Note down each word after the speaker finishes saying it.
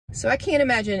So I can't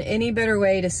imagine any better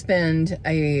way to spend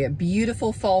a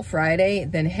beautiful fall Friday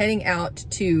than heading out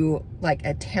to like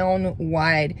a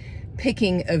town-wide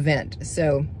picking event.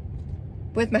 So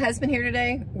with my husband here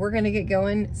today, we're gonna get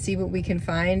going, see what we can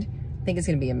find. I think it's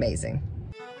gonna be amazing.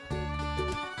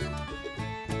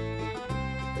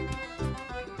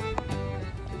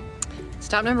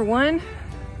 Stop number one,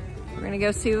 we're gonna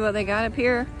go see what they got up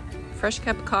here. Fresh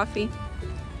cup of coffee.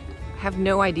 I have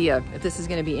no idea if this is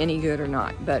gonna be any good or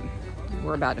not, but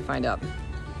we're about to find out.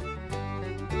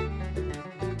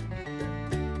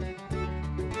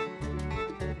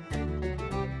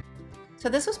 So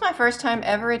this was my first time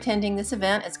ever attending this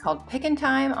event. It's called Pickin'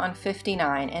 Time on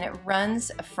 59, and it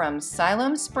runs from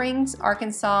Siloam Springs,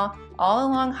 Arkansas, all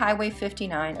along Highway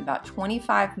 59, about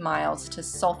 25 miles to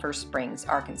Sulphur Springs,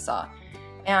 Arkansas.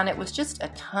 And it was just a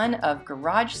ton of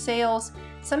garage sales.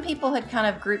 Some people had kind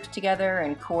of grouped together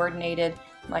and coordinated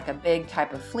like a big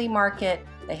type of flea market.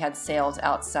 They had sales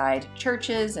outside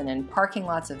churches and in parking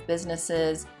lots of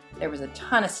businesses. There was a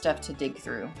ton of stuff to dig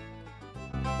through.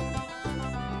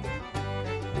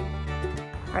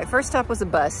 All right, first stop was a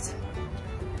bust,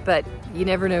 but you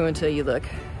never know until you look.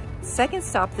 Second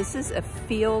stop, this is a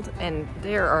field and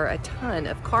there are a ton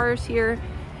of cars here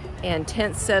and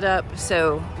tents set up.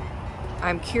 So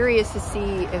I'm curious to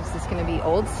see if this is gonna be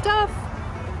old stuff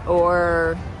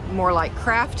or more like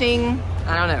crafting.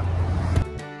 I don't know.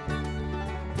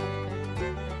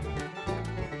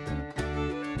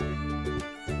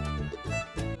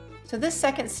 So this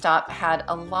second stop had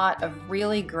a lot of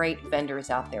really great vendors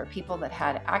out there, people that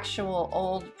had actual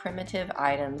old primitive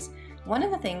items. One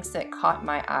of the things that caught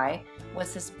my eye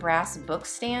was this brass book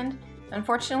stand.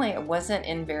 Unfortunately, it wasn't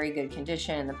in very good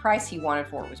condition and the price he wanted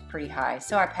for it was pretty high,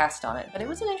 so I passed on it. But it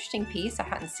was an interesting piece. I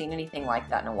hadn't seen anything like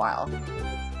that in a while.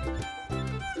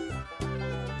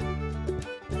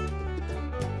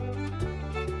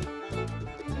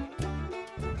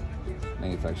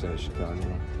 Manufactured in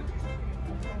Chicago.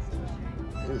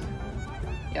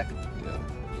 Yuck. Yeah.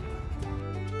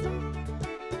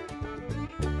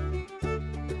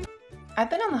 I've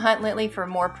been on the hunt lately for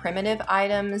more primitive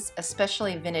items,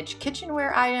 especially vintage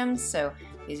kitchenware items. So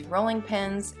these rolling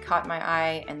pins caught my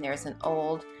eye, and there's an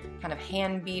old kind of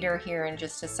hand beater here in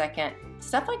just a second.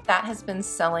 Stuff like that has been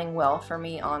selling well for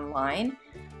me online.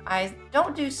 I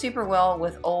don't do super well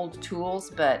with old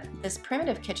tools, but this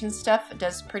primitive kitchen stuff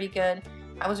does pretty good.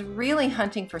 I was really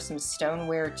hunting for some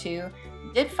stoneware too.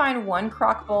 Did find one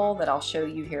crock bowl that I'll show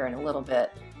you here in a little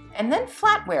bit. And then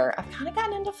flatware. I've kind of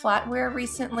gotten into flatware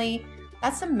recently.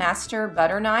 That's a master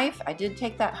butter knife. I did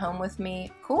take that home with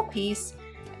me. Cool piece.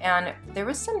 And there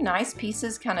was some nice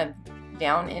pieces kind of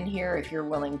down in here if you're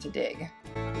willing to dig.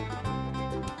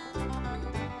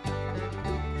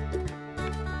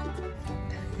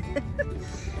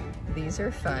 These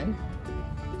are fun.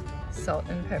 Salt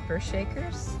and pepper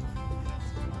shakers.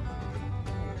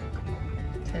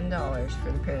 $10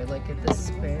 for the pair. Look at the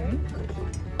spoon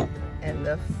and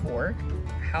the fork.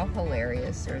 How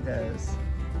hilarious are those?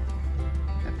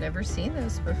 I've never seen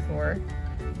those before.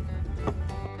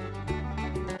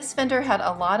 This vendor had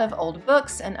a lot of old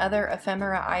books and other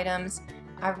ephemera items.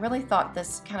 I really thought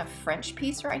this kind of French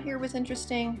piece right here was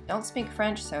interesting. Don't speak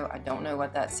French, so I don't know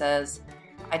what that says.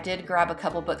 I did grab a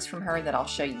couple books from her that I'll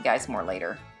show you guys more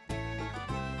later.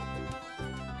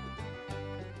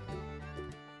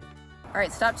 All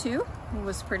right, stop two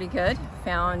was pretty good.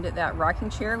 Found that rocking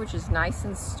chair, which is nice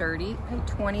and sturdy. Paid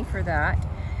 $20 for that.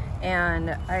 And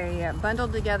I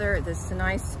bundled together this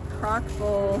nice crock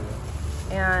bowl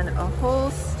and a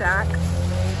whole stack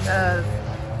of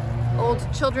old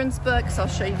children's books. I'll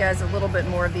show you guys a little bit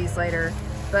more of these later.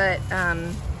 But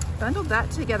bundled that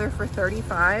together for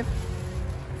 $35.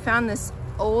 Found this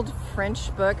old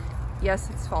French book. Yes,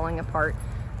 it's falling apart,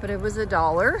 but it was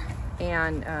 $1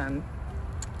 and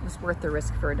it was worth the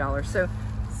risk for $1. So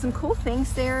some cool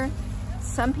things there.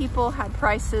 Some people had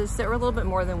prices that were a little bit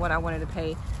more than what I wanted to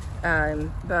pay,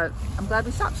 but I'm glad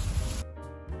we stopped.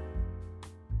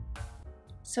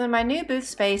 So in my new booth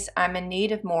space, I'm in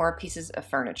need of more pieces of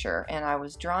furniture, and I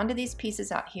was drawn to these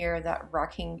pieces out here. That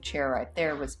rocking chair right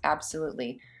there was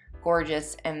absolutely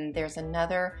gorgeous, and there's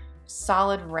another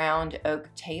solid round oak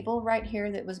table right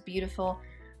here that was beautiful.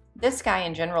 This guy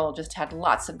in general just had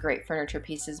lots of great furniture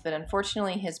pieces, but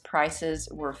unfortunately his prices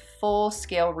were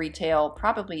full-scale retail,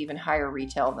 probably even higher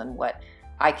retail than what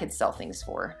I could sell things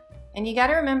for. And you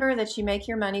gotta remember that you make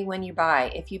your money when you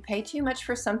buy. If you pay too much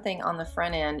for something on the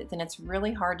front end, then it's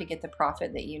really hard to get the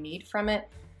profit that you need from it.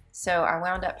 So I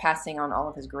wound up passing on all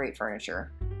of his great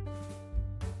furniture.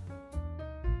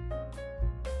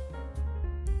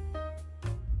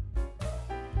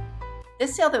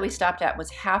 This sale that we stopped at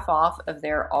was half off of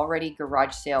their already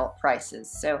garage sale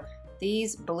prices. So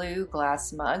these blue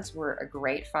glass mugs were a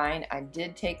great find. I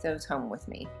did take those home with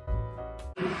me.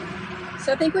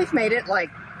 So I think we've made it like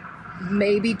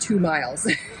maybe 2 miles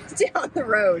down the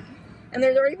road. And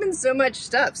there's already been so much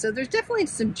stuff. So there's definitely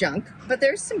some junk, but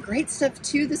there's some great stuff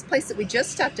too. This place that we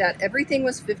just stopped at, everything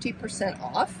was 50%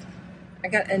 off. I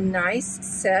got a nice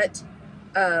set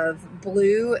of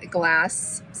blue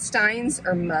glass steins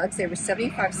or mugs. They were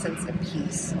 75 cents a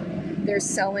piece. They're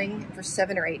selling for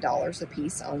 $7 or $8 a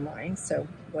piece online, so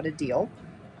what a deal.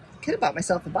 Could have bought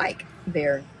myself a bike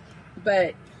there,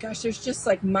 but gosh, there's just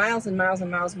like miles and miles and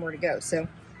miles more to go, so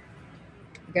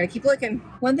I gotta keep looking.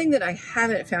 One thing that I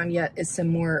haven't found yet is some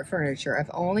more furniture.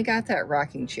 I've only got that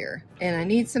rocking chair, and I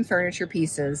need some furniture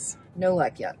pieces. No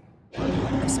luck yet.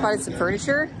 I spotted some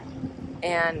furniture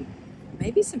and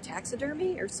maybe some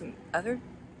taxidermy or some other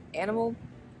animal,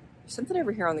 something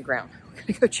over here on the ground. We're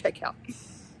gonna go check out.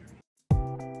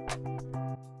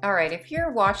 All right, if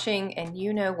you're watching and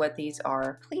you know what these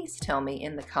are, please tell me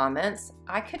in the comments.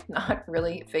 I could not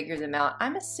really figure them out.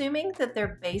 I'm assuming that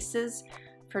they're bases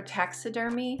for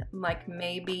taxidermy, like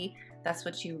maybe that's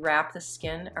what you wrap the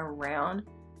skin around.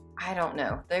 I don't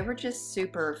know. They were just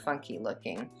super funky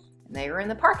looking. And they were in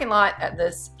the parking lot at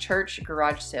this church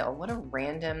garage sale. What a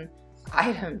random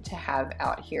item to have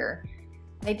out here.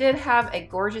 They did have a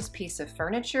gorgeous piece of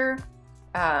furniture.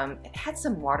 It had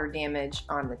some water damage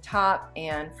on the top,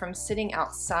 and from sitting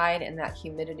outside in that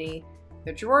humidity,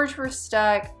 the drawers were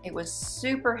stuck. It was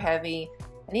super heavy,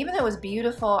 and even though it was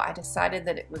beautiful, I decided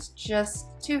that it was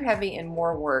just too heavy and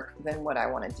more work than what I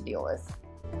wanted to deal with.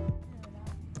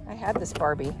 I had this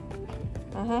Barbie.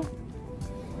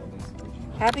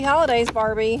 Happy holidays,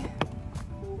 Barbie.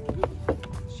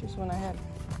 She's one I had.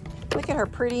 Look at her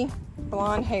pretty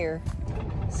blonde hair.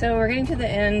 So we're getting to the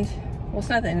end. Well, it's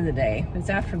not the end of the day, but it's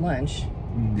after lunch.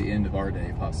 The end of our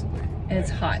day, possibly. And it's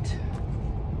hot.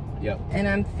 Yep. And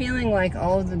I'm feeling like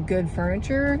all of the good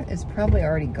furniture is probably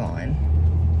already gone.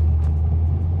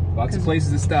 Lots of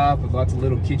places to stop with lots of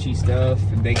little kitschy stuff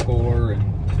and decor.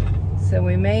 And so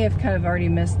we may have kind of already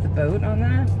missed the boat on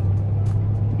that.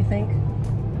 You think?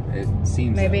 It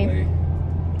seems maybe that way.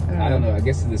 I don't know. I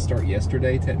guess did it start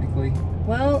yesterday, technically?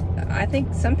 Well, I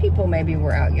think some people maybe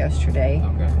were out yesterday.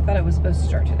 Okay. I thought it was supposed to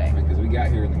start today. Because we got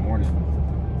here in the morning.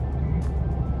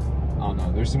 I don't know.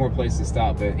 There's some more places to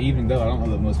stop, but even though I don't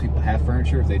know that most people have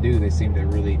furniture, if they do, they seem to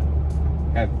really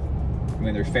have, I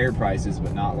mean, they're fair prices,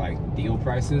 but not like deal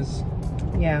prices.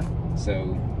 Yeah.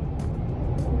 So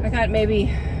I got maybe,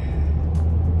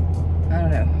 I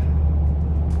don't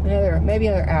know, maybe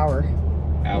another hour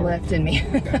left in me.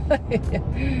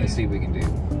 Okay. Let's see what we can do.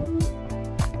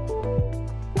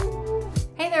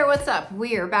 Hey there, what's up?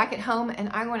 We are back at home, and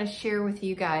I want to share with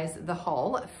you guys the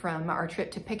haul from our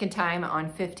trip to Pick and Time on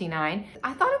 59.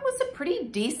 I thought it was a pretty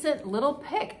decent little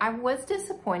pick. I was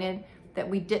disappointed that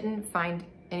we didn't find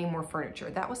any more furniture.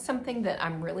 That was something that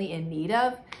I'm really in need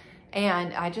of,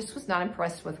 and I just was not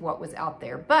impressed with what was out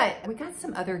there. But we got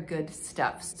some other good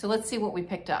stuff. So let's see what we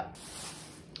picked up.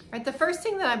 All right, the first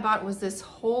thing that I bought was this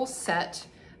whole set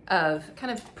of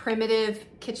kind of primitive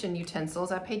kitchen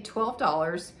utensils. I paid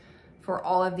 $12 for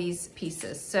all of these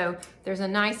pieces. So there's a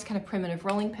nice kind of primitive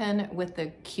rolling pin with the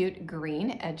cute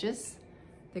green edges,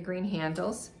 the green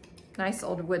handles, nice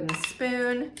old wooden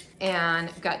spoon, and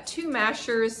I've got 2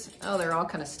 mashers. Oh, they're all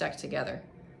kind of stuck together.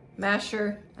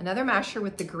 Masher, another masher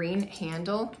with the green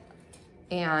handle,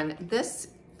 and this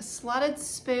slotted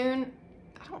spoon.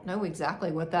 I don't know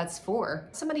exactly what that's for.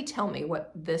 Somebody tell me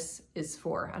what this is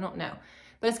for. I don't know.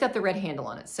 But it's got the red handle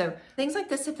on it. So things like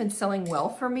this have been selling well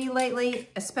for me lately,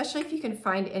 especially if you can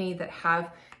find any that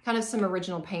have kind of some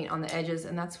original paint on the edges,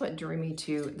 and that's what drew me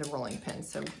to the rolling pin.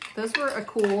 So those were a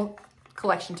cool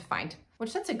collection to find,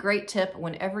 which that's a great tip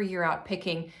whenever you're out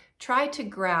picking. Try to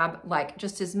grab like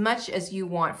just as much as you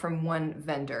want from one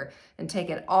vendor and take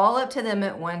it all up to them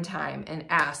at one time and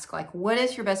ask like, what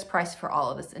is your best price for all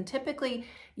of this? And typically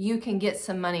you can get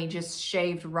some money just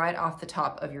shaved right off the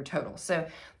top of your total. So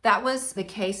that was the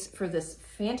case for this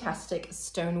fantastic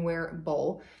stoneware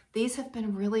bowl. These have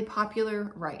been really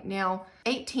popular right now.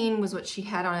 18 was what she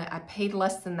had on it. I paid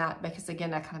less than that because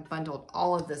again, I kind of bundled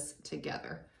all of this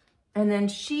together. And then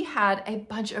she had a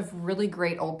bunch of really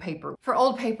great old paper. For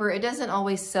old paper, it doesn't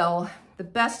always sell the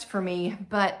best for me,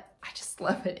 but I just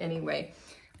love it anyway.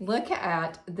 Look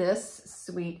at this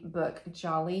sweet book,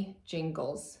 Jolly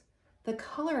Jingles. The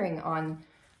coloring on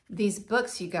these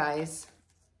books, you guys,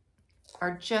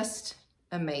 are just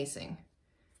amazing.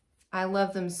 I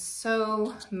love them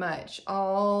so much.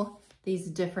 All these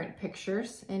different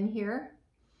pictures in here.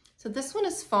 So this one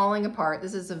is falling apart.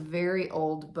 This is a very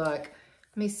old book.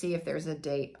 Let me see if there's a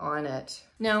date on it.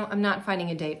 No, I'm not finding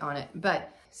a date on it,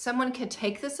 but someone could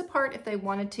take this apart if they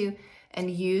wanted to and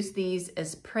use these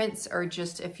as prints, or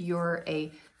just if you're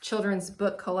a children's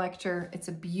book collector. It's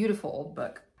a beautiful old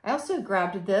book. I also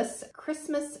grabbed this,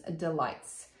 Christmas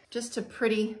Delights. Just a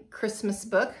pretty Christmas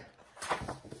book,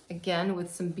 again,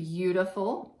 with some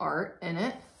beautiful art in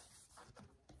it.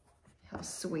 How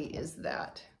sweet is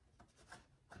that?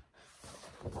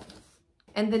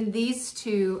 And then these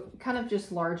two kind of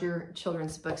just larger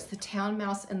children's books, The Town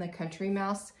Mouse and the Country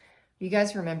Mouse. You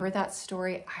guys remember that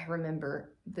story? I remember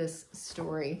this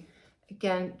story.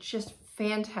 Again, just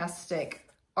fantastic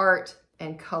art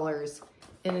and colors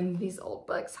in these old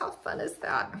books. How fun is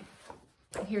that?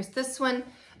 Here's this one,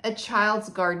 A Child's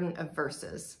Garden of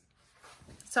Verses.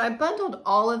 So I bundled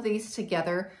all of these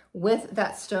together with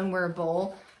that stoneware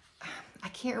bowl. I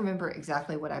can't remember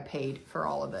exactly what I paid for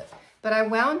all of it, but I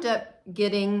wound up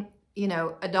getting, you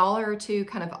know, $1 or $2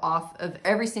 kind of off of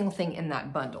every single thing in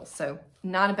that bundle. So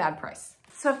not a bad price.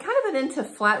 So I've kind of been into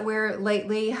flatware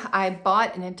lately. I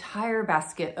bought an entire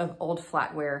basket of old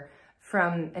flatware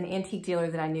from an antique dealer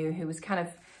that I knew who was kind of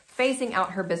phasing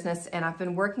out her business, and I've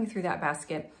been working through that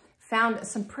basket. Found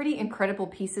some pretty incredible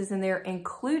pieces in there,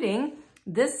 including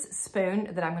this spoon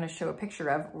that I'm going to show a picture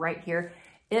of right here.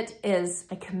 It is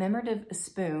a commemorative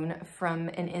spoon from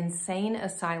an insane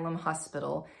asylum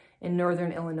hospital in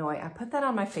Northern Illinois. I put that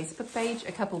on my Facebook page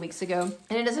a couple weeks ago,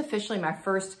 and it is officially my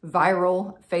first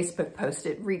viral Facebook post.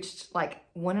 It reached like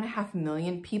 1.5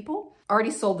 million people.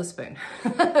 Already sold the spoon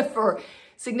for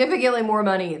significantly more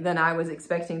money than I was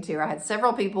expecting to. I had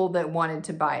several people that wanted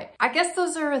to buy it. I guess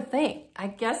those are a thing. I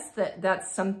guess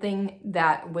that's something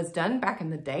that was done back in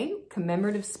the day,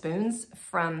 commemorative spoons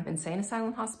from insane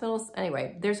asylum hospitals.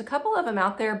 Anyway, there's a couple of them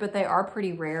out there, but they are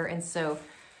pretty rare, and so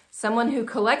someone who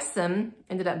collects them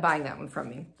ended up buying that one from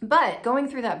me. But going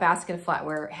through that basket of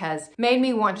flatware has made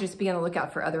me want to just be on the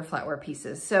lookout for other flatware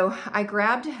pieces. So I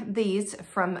grabbed these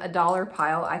from a dollar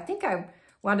pile. I think I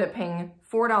wound up paying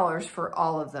 $4 for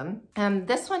all of them.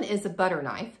 This one is a butter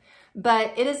knife,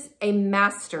 but it is a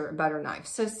master butter knife.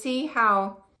 So see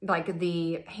how like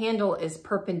the handle is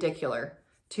perpendicular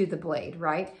to the blade,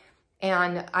 right?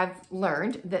 And I've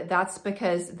learned that that's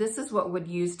because this is what would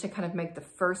use to kind of make the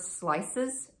first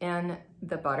slices in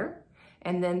the butter.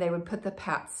 And then they would put the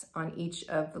pats on each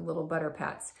of the little butter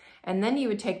pats. And then you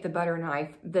would take the butter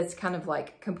knife that's kind of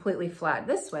like completely flat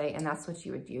this way, and that's what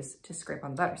you would use to scrape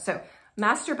on butter. So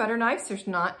master butter knives, there's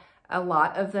not a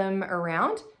lot of them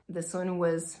around. This one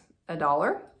was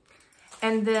 $1.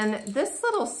 And then this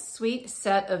little sweet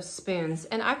set of spoons,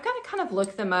 and I've got to kind of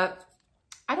look them up.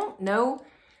 I don't know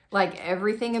like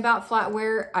everything about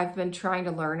flatware. I've been trying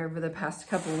to learn over the past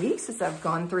couple weeks as I've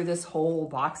gone through this whole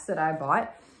box that I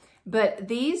bought. But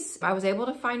these, I was able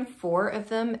to find 4 of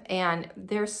them, and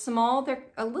they're small. They're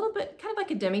a little bit kind of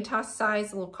like a demi-tasse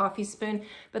size, a little coffee spoon,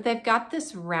 but they've got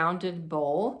this rounded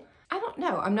bowl. I don't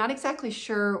know. I'm not exactly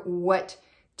sure what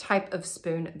type of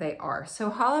spoon they are. So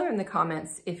holler in the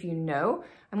comments if you know.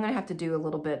 I'm going to have to do a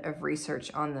little bit of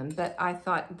research on them, but I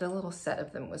thought the little set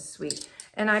of them was sweet.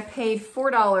 And I paid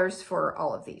 $4 for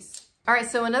all of these. All right,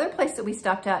 so another place that we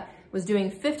stopped at was doing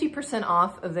 50%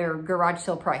 off of their garage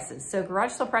sale prices. So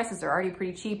garage sale prices are already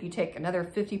pretty cheap. You take another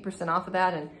 50% off of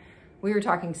that, and we were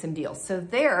talking some deals. So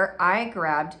there I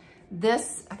grabbed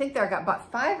this, I think there I got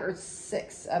bought 5 or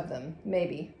 6 of them,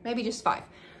 maybe just 5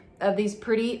 of these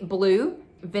pretty blue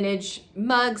vintage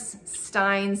mugs,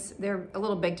 steins. They're a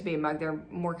little big to be a mug. They're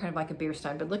more kind of like a beer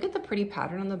stein, but look at the pretty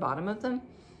pattern on the bottom of them.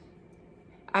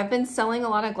 I've been selling a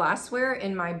lot of glassware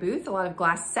in my booth, a lot of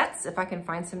glass sets, if I can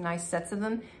find some nice sets of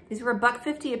them. These were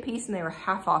 $1.50 a piece, and they were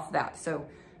half off that. So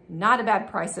not a bad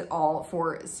price at all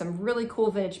for some really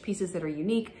cool vintage pieces that are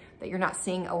unique, that you're not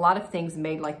seeing a lot of things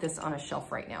made like this on a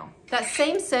shelf right now. That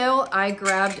same sale, I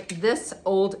grabbed this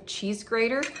old cheese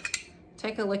grater.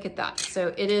 Take a look at that.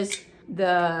 So it is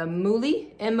the Mouli,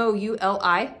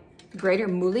 M-O-U-L-I, grater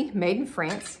Mouli, made in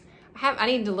France. I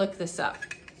need to look this up,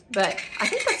 but I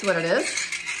think that's what it is,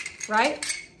 right?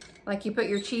 Like you put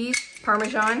your cheese,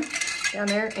 Parmesan down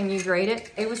there, and you grate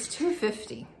it. It was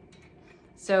 $2.50.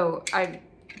 So I,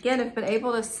 again, have been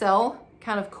able to sell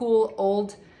kind of cool,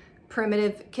 old,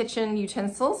 primitive kitchen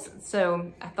utensils.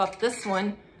 So I thought this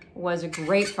one was a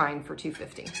great find for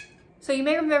 $2.50. So you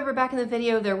may remember back in the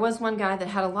video, there was one guy that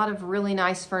had a lot of really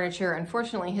nice furniture.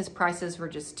 Unfortunately, his prices were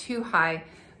just too high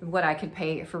what I could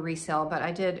pay for resale, but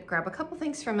I did grab a couple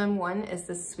things from him. One is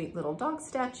this sweet little dog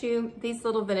statue. These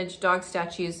little vintage dog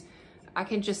statues, I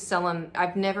can just sell them.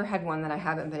 I've never had one that I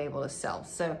haven't been able to sell.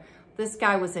 So this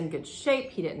guy was in good shape.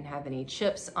 He didn't have any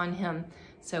chips on him,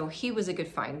 So he was a good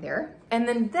find there. And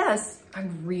then this,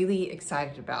 I'm really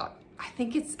excited about. I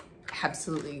think it's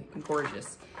absolutely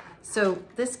gorgeous. So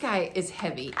this guy is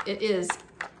heavy. It is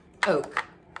oak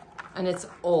and it's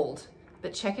old,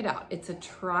 but check it out. It's a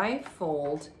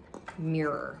tri-fold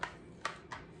mirror.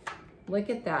 Look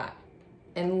at that.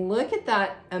 And look at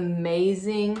that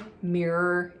amazing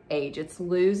mirror age. It's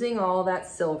losing all that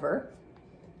silver,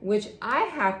 which I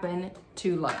happen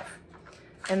to love.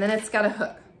 And then it's got a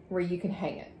hook where you can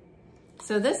hang it.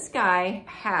 So this guy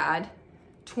had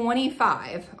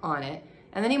 25 on it,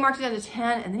 and then he marked it down to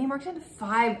 10, and then he marked it down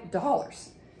to $5.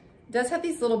 It does have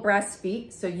these little brass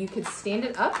feet, so you could stand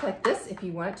it up like this if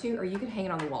you wanted to, or you could hang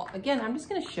it on the wall. Again, I'm just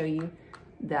gonna show you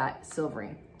that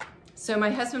silvering. So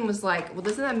my husband was like, well,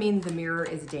 doesn't that mean the mirror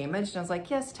is damaged? And I was like,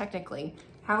 yes, technically.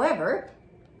 However,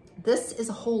 this is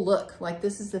a whole look. Like,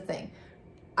 this is the thing.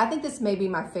 I think this may be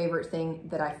my favorite thing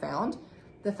that I found.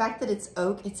 The fact that it's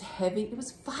oak, it's heavy, it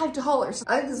was $5.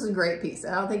 I think this is a great piece.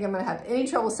 I don't think I'm gonna have any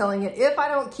trouble selling it if I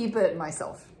don't keep it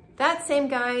myself. That same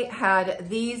guy had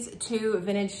these two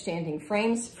vintage standing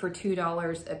frames for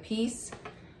 $2 a piece.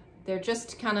 They're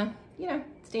just kind of, you know,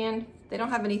 stand. They don't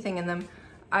have anything in them.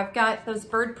 I've got those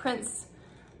bird prints.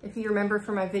 If you remember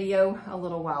from my video a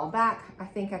little while back, I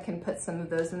think I can put some of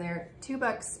those in there.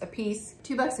 $2 a piece.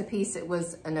 $2 a piece, it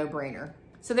was a no-brainer.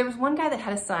 So there was one guy that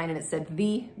had a sign and it said,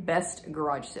 "The best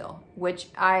garage sale," which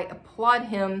I applaud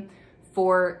him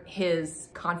for his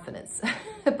confidence,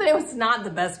 but it was not the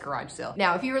best garage sale.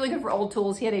 Now, if you were looking for old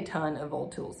tools, he had a ton of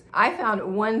old tools. I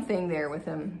found one thing there with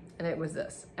him, and it was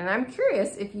this. And I'm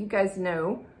curious if you guys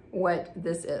know what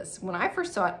this is. When I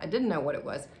first saw it, I didn't know what it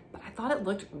was, but I thought it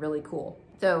looked really cool.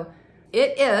 So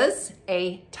it is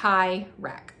a tie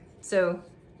rack. So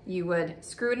you would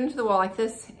screw it into the wall like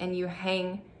this, and you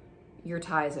hang your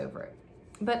ties over it.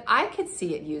 But I could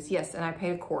see it used, yes, and I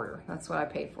paid $0.25. That's what I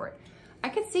paid for it. I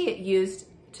could see it used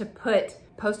to put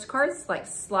postcards, like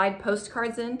slide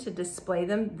postcards in to display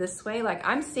them this way. Like,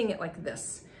 I'm seeing it like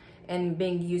this, and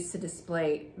being used to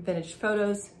display vintage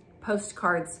photos,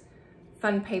 postcards,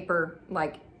 fun paper.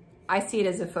 Like, I see it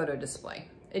as a photo display.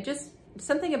 It just,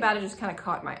 something about it just kind of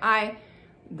caught my eye.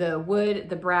 The wood,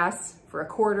 the brass for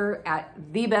 $0.25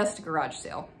 at the best garage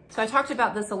sale. So I talked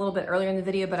about this a little bit earlier in the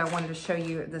video, but I wanted to show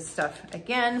you this stuff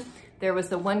again. There was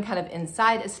the one kind of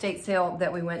inside estate sale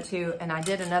that we went to, and I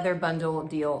did another bundle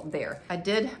deal there. I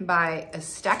did buy a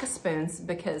stack of spoons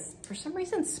because for some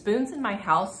reason spoons in my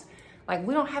house, like,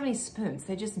 we don't have any spoons,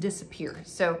 they just disappear.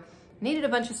 So I needed a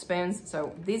bunch of spoons,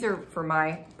 so these are for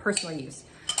my personal use.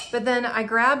 But then I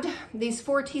grabbed these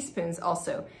 4 teaspoons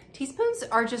also. Teaspoons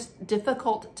are just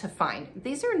difficult to find.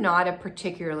 These are not a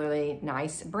particularly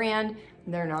nice brand.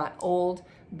 They're not old,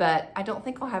 but I don't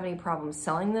think I'll have any problem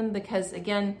selling them because,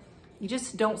 again, you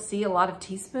just don't see a lot of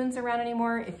teaspoons around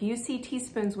anymore. If you see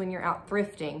teaspoons when you're out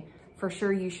thrifting, for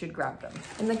sure you should grab them.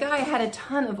 And the guy had a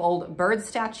ton of old bird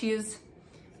statues.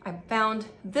 I found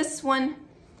this one.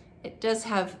 It does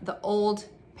have the old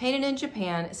painted in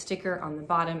Japan sticker on the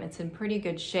bottom. It's in pretty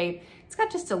good shape. It's got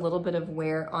just a little bit of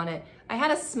wear on it. I had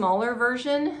a smaller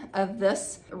version of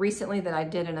this recently that I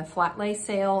did in a flat lay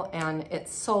sale, and it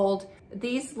sold.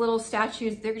 These little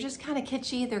statues, they're just kind of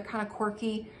kitschy, they're kind of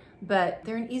quirky, but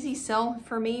they're an easy sell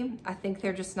for me. I think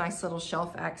they're just nice little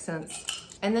shelf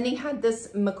accents. And then he had this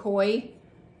McCoy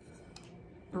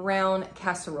brown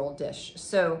casserole dish.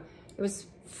 So it was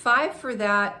 $5 for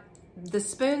that. The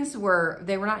spoons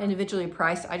they were not individually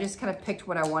priced. I just kind of picked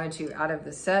what I wanted to out of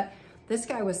the set. This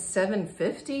guy was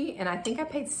 $7.50, and I think I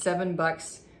paid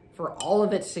 $7 for all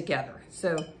of it together.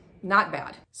 So not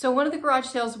bad. So one of the garage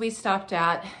sales we stopped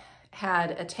at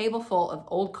had a table full of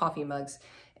old coffee mugs,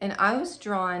 and I was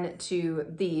drawn to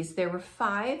these. There were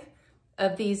 5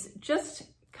 of these, just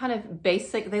kind of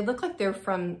basic. They look like they're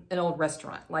from an old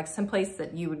restaurant, like someplace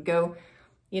that you would go,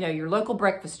 you know, your local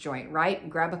breakfast joint, right?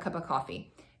 Grab a cup of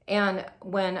coffee. And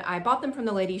when I bought them from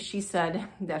the lady, she said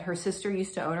that her sister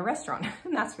used to own a restaurant,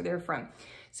 and that's where they're from.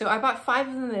 So I bought 5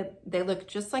 of them. They look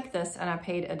just like this, and I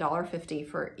paid $1.50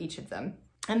 for each of them.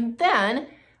 And then,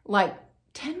 like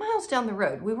 10 miles down the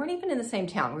road, we weren't even in the same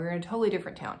town. We were in a totally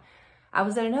different town. I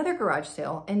was at another garage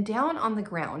sale, and down on the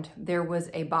ground, there was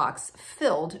a box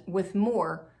filled with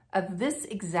more of this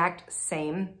exact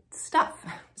same stuff.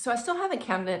 So I still haven't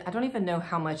counted it. I don't even know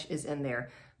how much is in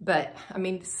there, but I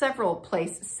mean, several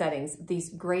place settings, these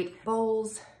great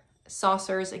bowls,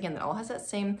 saucers, again, that all has that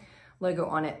same logo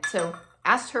on it. So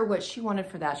asked her what she wanted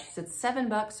for that. She said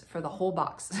 $7 for the whole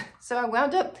box. So I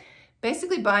wound up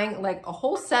basically buying like a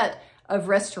whole set of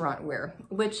restaurant wear,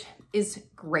 which is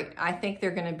great. I think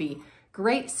they're gonna be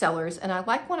great sellers, and I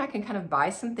like when I can kind of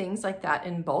buy some things like that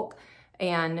in bulk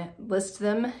and list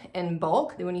them in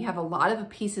bulk. When you have a lot of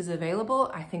pieces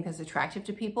available, I think that's attractive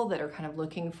to people that are kind of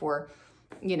looking for,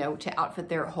 you know, to outfit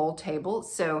their whole table.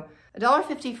 So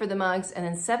 $1.50 for the mugs and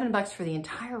then $7 for the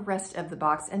entire rest of the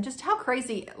box. And just how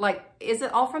crazy, like, is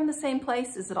it all from the same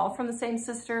place? Is it all from the same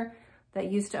sister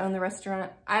that used to own the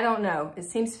restaurant? I don't know. It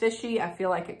seems fishy. I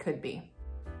feel like it could be.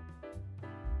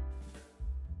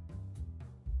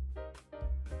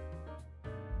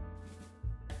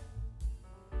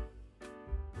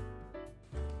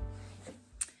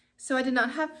 So I did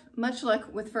not have much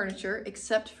luck with furniture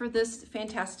except for this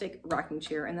fantastic rocking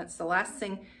chair, and that's the last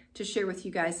thing to share with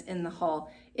you guys in the haul.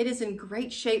 It is in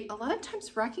great shape. A lot of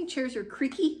times rocking chairs are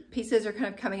creaky. Pieces are kind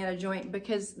of coming out of joint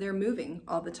because they're moving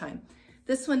all the time.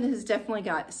 This one has definitely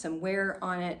got some wear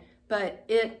on it, but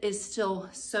it is still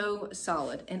so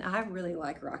solid, and I really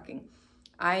like rocking.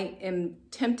 I am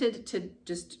tempted to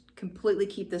just completely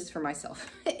keep this for myself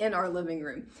in our living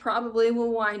room. Probably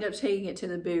will wind up taking it to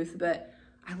the booth, but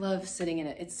I love sitting in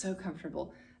it. It's so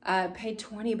comfortable. I paid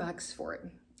 $20 for it,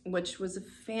 which was a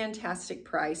fantastic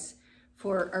price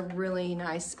for a really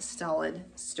nice, solid,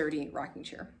 sturdy rocking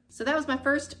chair. So that was my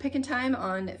first pick and time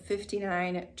on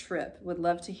 59 trip. Would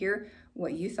love to hear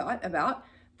what you thought about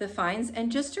the finds.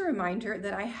 And just a reminder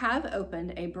that I have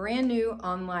opened a brand new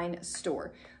online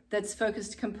store that's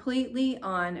focused completely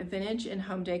on vintage and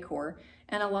home decor.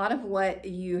 And a lot of what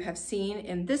you have seen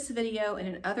in this video and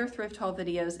in other thrift haul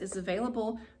videos is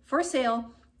available for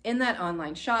sale in that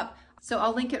online shop. So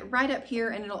I'll link it right up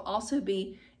here, and it'll also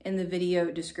be in the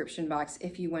video description box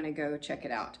if you want to go check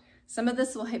it out. Some of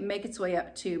this will make its way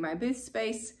up to my booth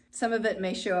space. Some of it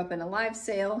may show up in a live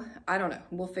sale. I don't know.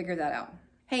 We'll figure that out.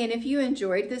 Hey, and if you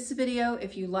enjoyed this video,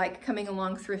 if you like coming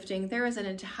along thrifting, there is an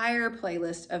entire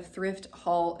playlist of thrift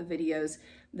haul videos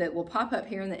that will pop up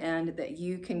here in the end that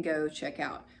you can go check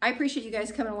out. I appreciate you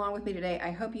guys coming along with me today.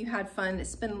 I hope you had fun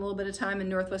spending a little bit of time in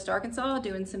Northwest Arkansas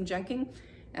doing some junking,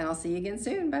 and I'll see you again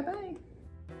soon. Bye-bye.